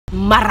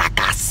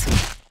Maracas.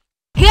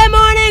 Good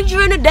morning,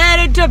 Trinidad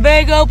and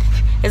Tobago.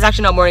 It's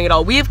actually not morning at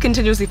all. We have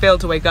continuously failed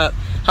to wake up.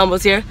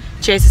 Humble's here,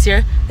 Chase is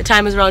here. The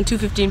time is around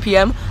 2:15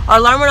 p.m. Our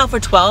alarm went off for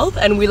 12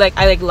 and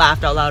I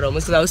laughed out loud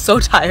almost because I was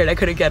so tired I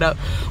couldn't get up.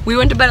 We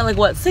went to bed at like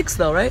what, 6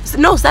 though, right?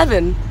 No,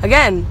 7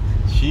 again.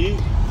 She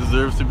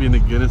deserves to be in the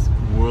Guinness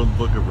World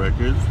Book of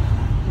Records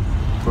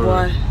for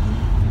what?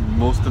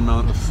 Most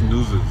amount of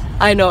snoozes.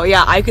 I know,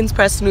 yeah, I can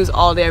press snooze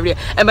all day, every day.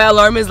 And my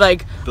alarm is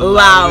like the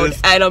loud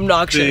and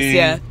obnoxious,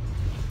 yeah.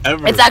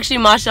 Ever. It's actually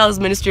Mashal's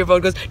Ministry of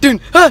Road goes dun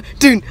ha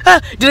dun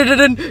ha dun dun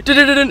dun dun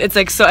dun dun. It's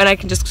like so, and I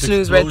can just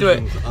snooze right through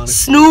it.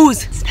 Snooze,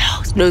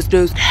 snooze, snooze,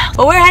 snooze.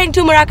 But we're heading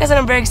to Maracas and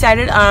I'm very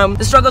excited.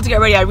 The struggle to get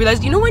ready. I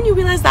realized, you know, when you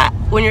realize that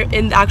when you're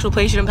in the actual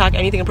place, you didn't pack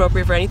anything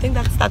appropriate for anything.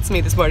 That's me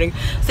this morning.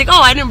 It's like,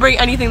 oh, I didn't bring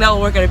anything that will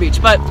work at a beach.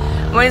 But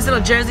I'm wearing this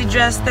little jersey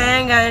dress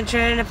thing, got a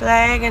turn the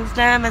flag and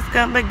stuff. It's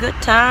gonna be a good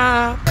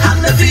time.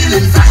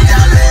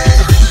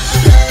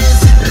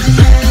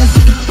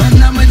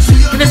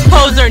 This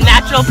poser,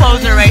 natural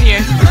poser right here.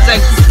 It's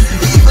like,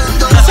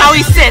 that's how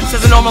he sits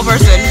as a normal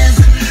person.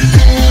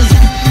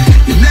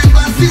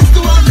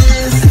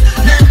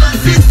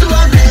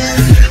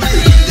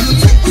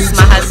 This is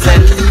my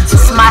husband. This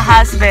is my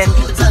husband.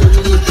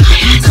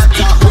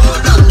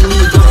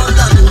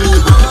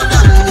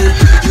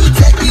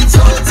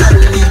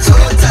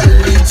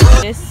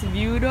 This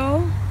view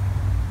though.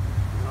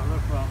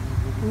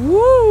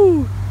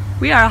 Woo!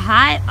 We are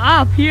high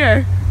up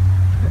here.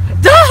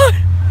 Dude!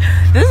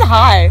 This is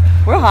high.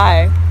 We're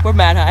high. We're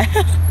mad high.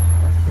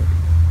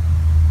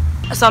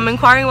 So I'm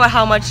inquiring about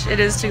how much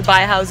it is to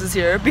buy houses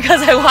here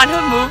because I want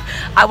to move.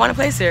 I want a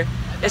place here.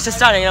 It's just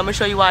stunning, and I'm gonna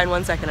show you why in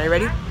 1 second. Are you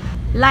ready?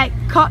 Like,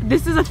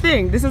 this is a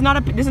thing. This is not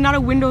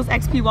a Windows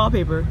XP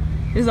wallpaper.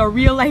 This is a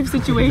real life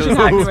situation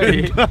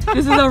happening.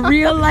 This is a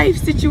real life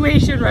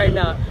situation right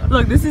now.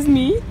 Look, this is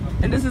me,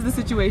 and this is the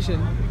situation.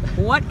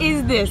 What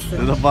is this?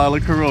 There's a bottle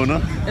of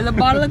Corona. There's a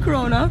bottle of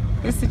Corona.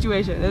 This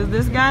situation. There's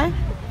this guy.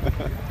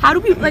 How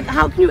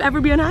can you ever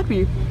be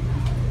unhappy?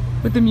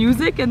 With the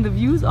music and the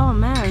views? Oh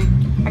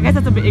man. I guess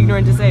that's a bit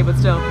ignorant to say, but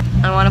still.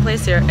 I want a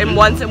place here. And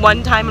once in my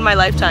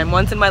lifetime,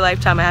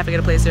 I have to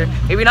get a place here.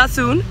 Maybe not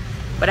soon,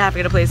 but I have to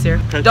get a place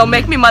here. Don't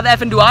make me mother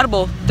effing do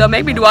audible. Don't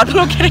make me do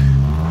audible, no kidding.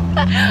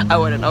 I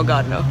wouldn't, oh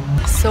god no.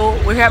 So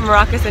we're here at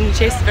Maracas and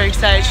Chase is very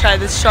excited to try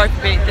this shark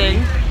bait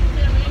thing.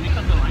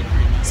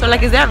 So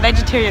like, is there a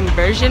vegetarian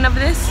version of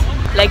this?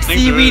 Like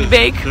seaweed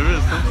bake? There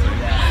is something.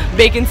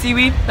 Bacon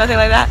seaweed? Nothing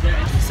like that?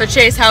 So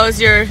Chase, how is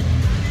your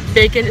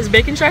bacon? Is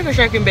bacon shark or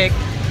shark and bake?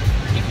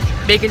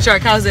 Bacon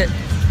shark, how's it?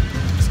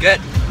 It's good.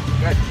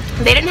 Good.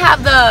 They didn't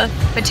have the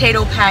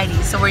potato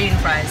patties, so we're eating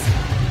fries.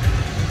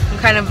 I'm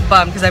kind of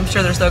bummed because I'm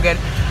sure they're so good.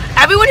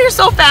 Everyone here is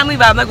so family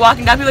vibe. I'm like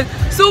walking down, people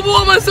like,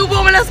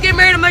 Superwoman, let's get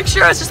married. I'm like,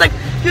 sure. It's just like,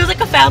 feels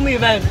like a family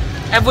event.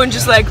 Everyone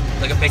just like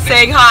a picnic,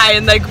 saying hi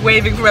and like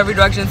waving from every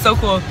direction. It's so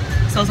cool.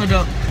 So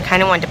dope.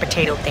 Kind of want the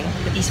potato thing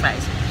with these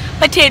fries.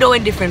 Potato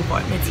in different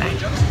form. It's nice.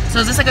 So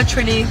is this like a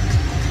Trini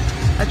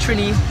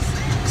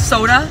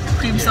soda,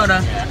 cream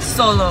soda,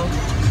 solo.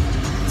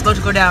 It's about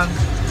to go down.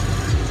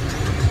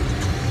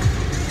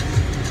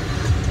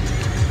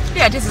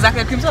 Yeah, it tastes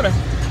exactly like cream soda.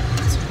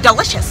 It's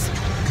delicious.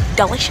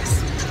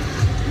 Delicious.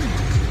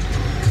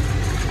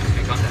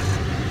 Okay, calm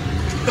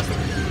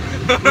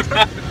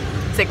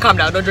down. Say calm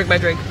down, don't drink my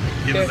drink.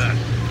 Give us that.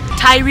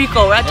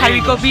 Tyrico, we're at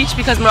Tyrico Beach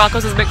because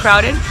Maracas is a bit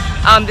crowded.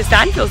 The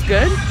sand feels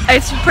good.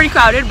 It's pretty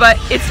crowded, but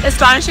it's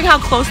astonishing how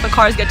close the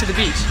cars get to the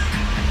beach.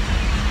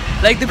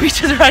 Like the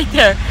beach is right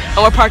there and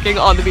we're parking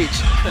on the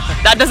beach.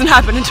 That doesn't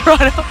happen in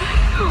Toronto.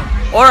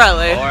 Or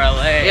LA. Or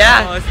LA.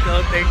 Yeah.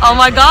 Oh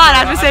my god,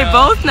 I have to say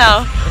both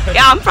now.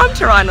 Yeah, I'm from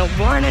Toronto,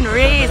 born and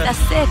raised, that's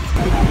it.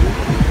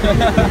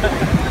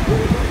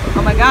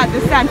 Oh my god,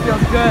 this sand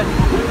feels good.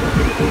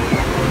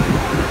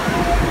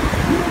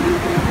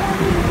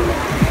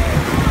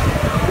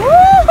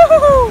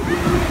 Woo!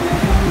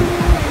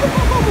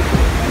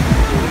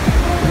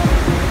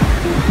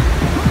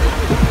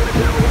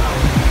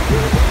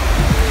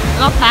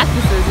 How packed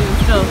this is even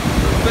still.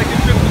 Second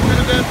trip to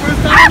Trinidad, first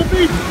time on the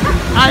beach.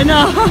 I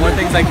know. More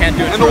things I can't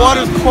do in And the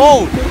water's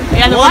cold.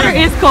 Yeah, the water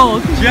is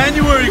cold.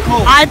 January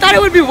cold. I thought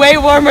it would be way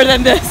warmer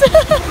than this.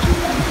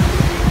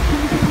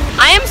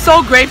 I am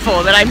so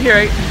grateful that I'm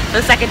here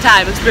the second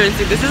time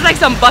experiencing this. This is like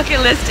some bucket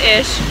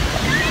list-ish.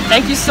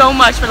 Thank you so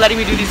much for letting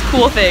me do these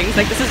cool things.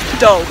 Like, this is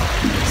dope.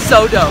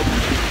 So dope.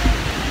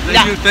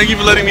 Thank you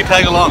for letting me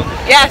tag along.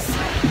 Yes.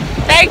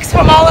 Thanks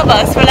from all of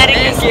us for letting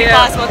this be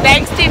possible.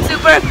 Thanks, Team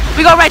Super.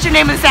 We gonna write your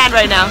name in the sand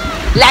right now.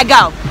 Let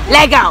go.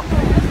 Let go.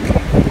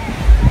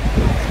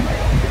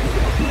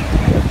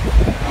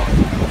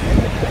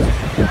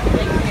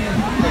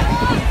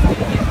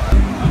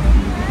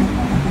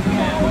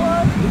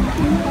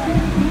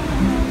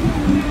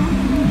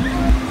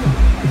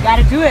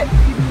 Gotta do it.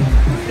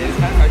 It's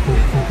kind of hard to do.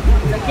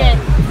 It's okay.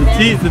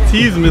 The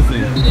T's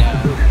missing. Yeah.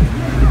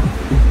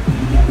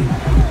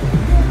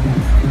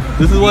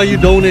 This is why you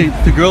donate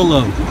to Girl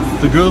Love.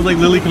 The girls like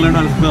Lily can learn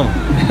how to spell.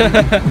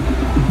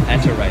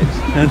 And to write.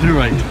 And to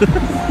write.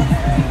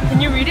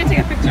 Can you read it? Take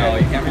a picture. No,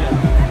 you can't read it.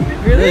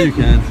 Yeah, you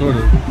can, sort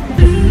of.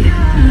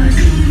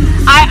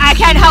 I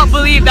can't help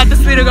believe that the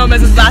Selena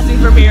Gomez is blasting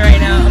for me right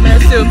now. I'm gonna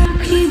assume.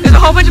 There's a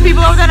whole bunch of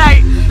people over there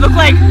that look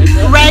like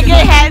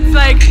reggae heads,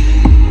 like,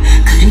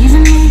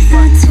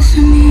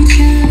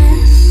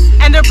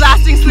 and they're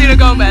blasting Selena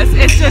Gomez.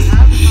 It's just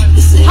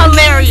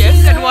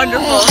hilarious and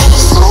wonderful.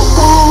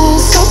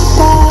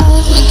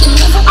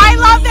 I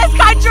love this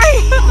country.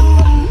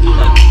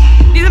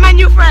 These are my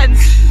new friends.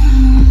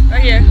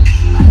 Right here.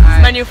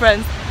 My new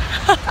friends.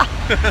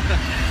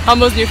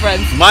 Humble's new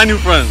friends. My new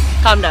friends.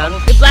 Calm down.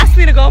 They blast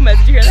Selena Gomez.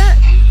 Did you hear that?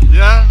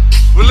 Yeah,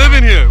 we're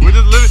living here. We're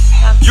just living.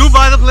 You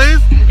buy the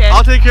place, Okay.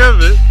 I'll take care of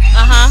it.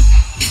 Uh-huh.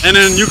 And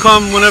then you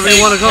come whenever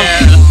you want to come.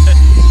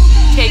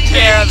 Take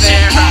care of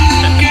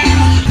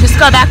it. Just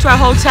got back to our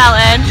hotel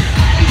and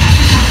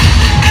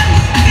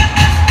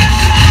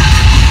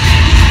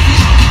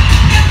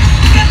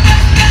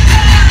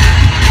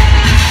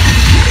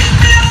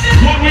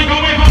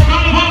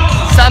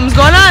something's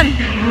going on.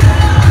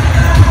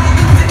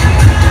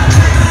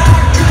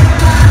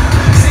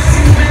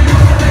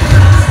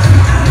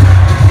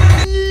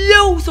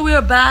 So we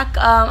are back.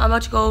 I'm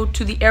about to go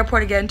to the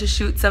airport again to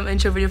shoot some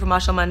intro video for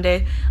Marshall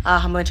Monday.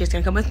 Humble and Chase are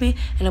gonna come with me,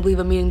 and I believe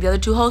I'm meeting the other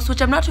two hosts,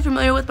 which I'm not too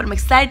familiar with, but I'm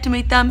excited to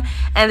meet them.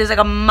 And there's like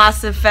a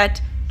massive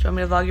fete. Do you want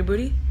me to vlog your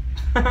booty?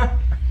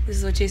 This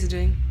is what Chase is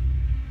doing.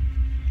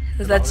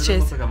 That's Chase. It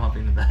looks like I'm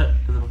humping the bed.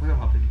 Does it look like I'm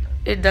humping the bed?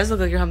 It does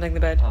look like you're humping the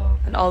bed. Oh.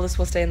 And all this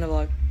will stay in the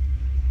vlog.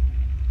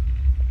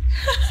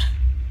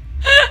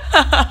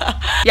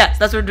 Yeah, so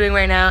that's what we're doing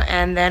right now.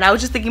 And then I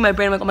was just thinking in my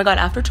brain, I'm like, oh my god,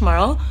 after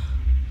tomorrow,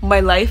 my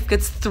life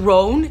gets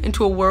thrown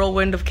into a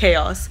whirlwind of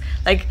chaos.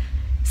 Like,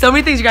 so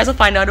many things you guys will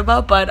find out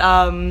about, but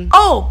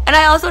oh, and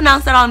I also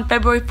announced that on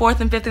February 4th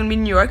and 5th I'm gonna be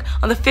in New York.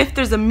 On the 5th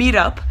there's a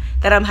meetup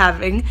that I'm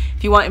having.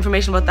 If you want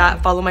information about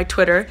that, follow my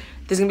Twitter.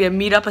 There's gonna be a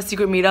meetup, a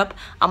secret meetup.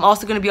 I'm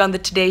also gonna be on the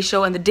Today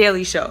Show and the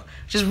Daily Show,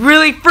 which is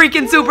really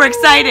freaking super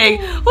exciting.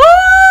 Woo!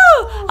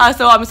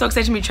 So I'm so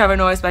excited to meet Trevor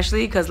Noah,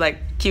 especially because like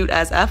cute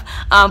as F.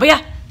 But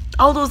yeah,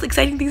 all those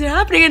exciting things are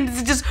happening, and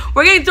it's just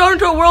we're getting thrown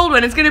into a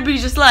whirlwind. It's gonna be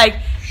just like,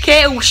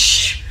 okay,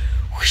 whoosh,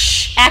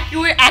 whoosh,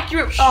 accurate.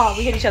 Oh,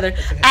 we hit each other.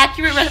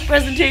 Accurate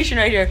representation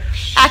right here.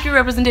 Accurate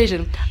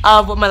representation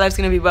of what my life's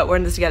gonna be. But we're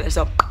in this together,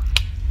 so.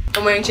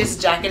 I'm wearing Chase's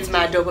jacket. It's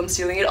mad dope. I'm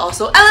stealing it.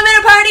 Also,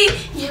 elevator party.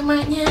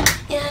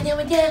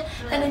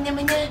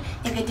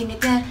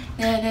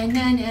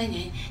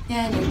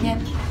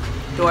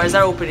 Doors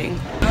are opening.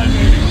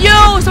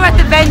 Yo, so we're at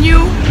the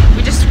venue.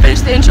 We just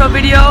finished the intro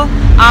video.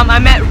 I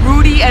met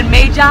Rudy and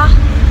Meja,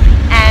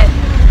 and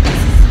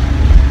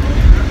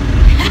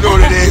you know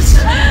what it is.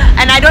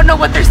 And I don't know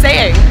what they're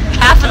saying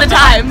half of the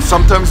time.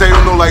 Sometimes I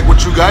don't know like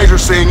what you guys are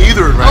saying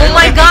either, right? Oh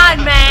my god,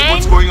 man.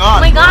 What's going on?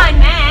 Oh my god,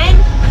 man.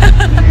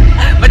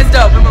 But it's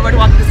dope. We're about to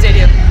walk to the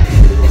stadium.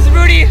 It's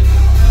Rudy.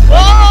 Whoa!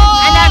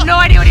 And I have no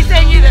idea what he's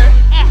saying either.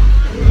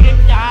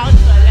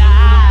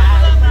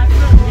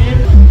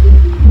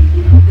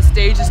 The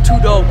stage is too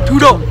dope. Too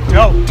dope. Too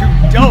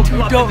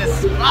dope.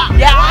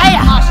 Yeah.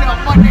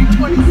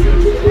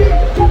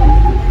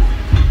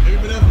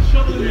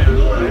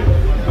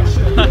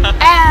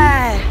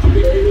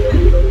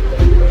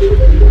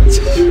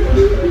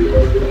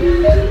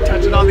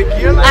 Touching all the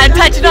gear, I'm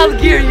touching all the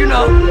gear, you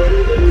know.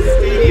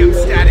 Stadium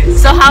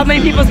status. So how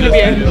many people's gonna be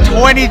here?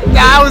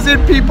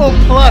 20,000 people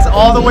plus,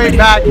 all the way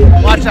back.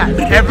 Watch that.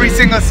 Every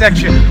single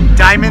section.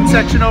 Diamond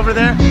section over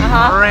there,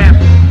 ramp.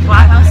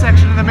 Platinum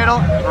section in the middle,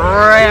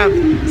 ramp.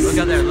 Look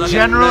out there. Look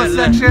General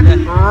look, section,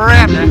 look.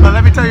 ramp. But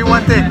let me tell you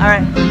one thing. All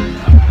right.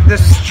 The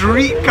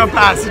street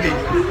capacity,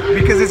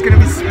 because it's gonna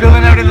be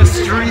spilling out in the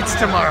streets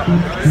tomorrow.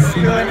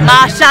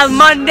 Marshall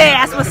Monday,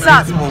 that's what's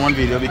up. For one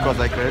video because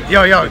I could.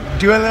 Yo,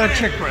 do a little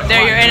trick for us.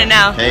 There, you're in it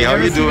now. Hey, how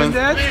Ever you seen doing?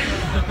 that?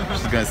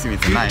 She's gonna see me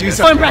tonight. Do Go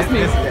something. impress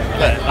me.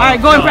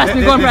 Alright, go impress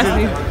me, go impress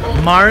me.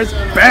 Mars,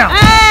 bam.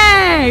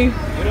 Hey!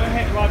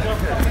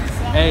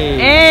 Hey.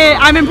 Hey,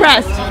 I'm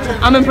impressed.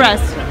 I'm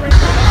impressed.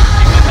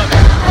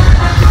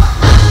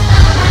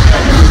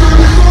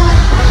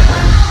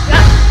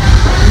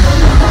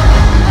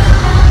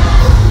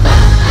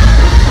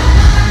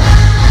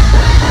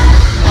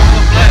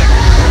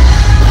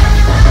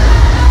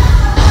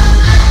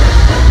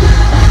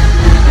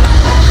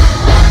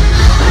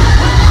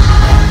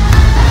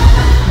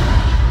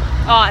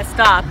 Oh, it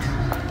stopped.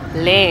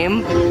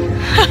 Lame.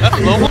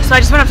 So I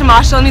just went up to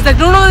Marshall and he's like,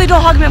 no,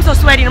 don't hug me, I'm so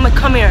sweaty. And I'm like,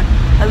 come here.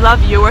 I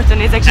love you, Worth. And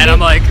he's like, And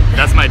I'm like,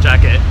 that's my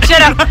jacket.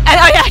 shut up. And,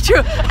 oh yeah,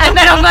 true. And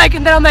then I'm like,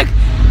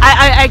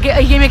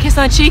 he gave me a kiss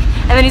on the cheek,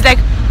 and then he's like,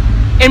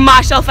 in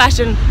Marshall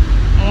fashion,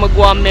 I'm gonna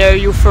go and marry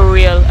you for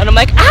real. And I'm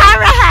like,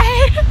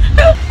 alright.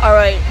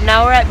 Alright,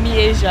 now we're at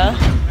Mieja,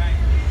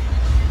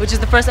 which is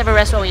the first ever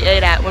restaurant we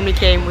ate at when we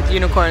came with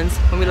unicorns,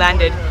 when we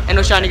landed, and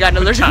Oshani got an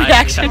allergic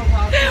reaction.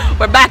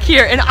 We're back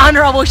here in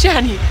honor of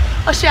Oshani.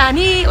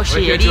 Oshani. We're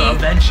here to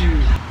avenge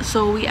you.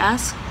 So we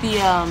asked the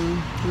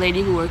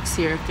lady who works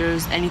here if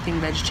there's anything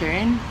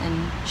vegetarian,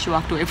 and she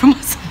walked away from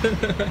us.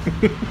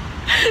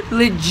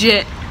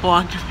 Legit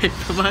walked away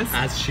from us.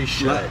 As she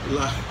should.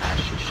 As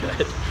she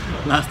should.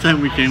 Last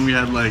time we came, we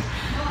had like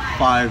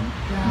 5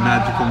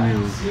 magical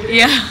meals.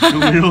 Yeah.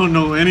 We don't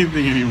know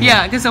anything anymore.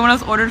 Yeah, because someone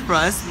else ordered for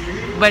us,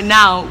 but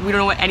now we don't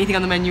know what anything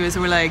on the menu is.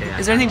 So we're like,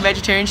 is there anything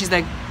vegetarian? She's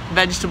like,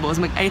 vegetables.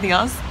 I'm like, anything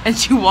else? And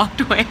she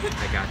walked away.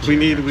 I got We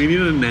you.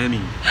 need a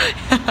nanny.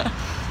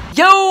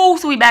 Yo,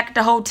 so we back at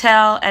the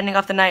hotel, ending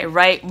off the night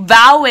right,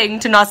 vowing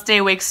to not stay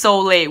awake so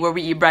late where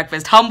we eat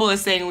breakfast. Humble is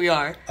saying we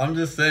are. I'm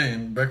just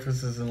saying,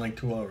 breakfast is in like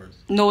 2 hours.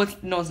 No,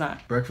 it's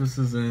not. Breakfast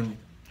is in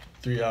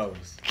 3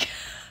 hours.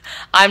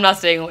 I'm not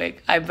staying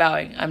awake. I'm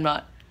vowing. I'm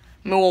not.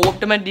 I'm gonna walk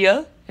to my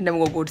deer and then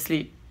we're gonna go to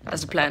sleep.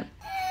 That's the plan.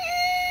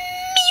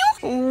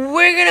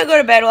 We're gonna go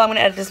to bed. Well, I'm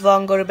gonna edit this vlog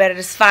and go to bed. It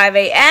is 5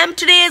 a.m.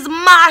 Today is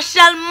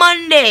Marshall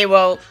Monday.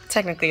 Well,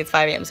 technically it's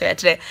 5 a.m. so yeah,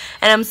 today.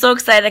 And I'm so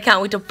excited. I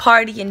can't wait to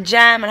party and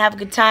jam and have a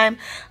good time.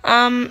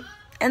 And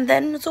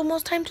then it's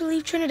almost time to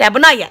leave Trinidad,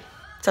 but not yet.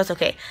 So it's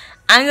okay.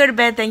 I'm going to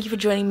bed. Thank you for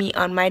joining me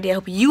on my day. I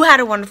hope you had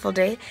a wonderful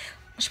day.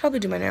 I should probably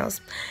do my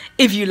nails.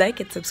 If you like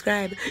it,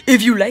 subscribe.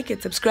 If you like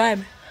it,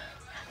 subscribe.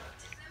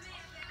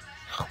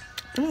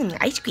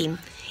 Ice cream.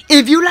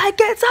 If you like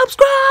it,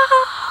 subscribe.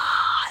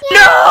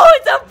 No,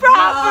 it's a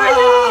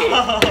property.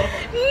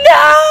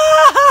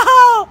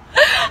 No.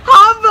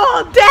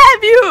 Humble,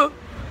 damn you.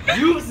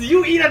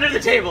 You eat under the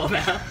table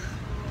now.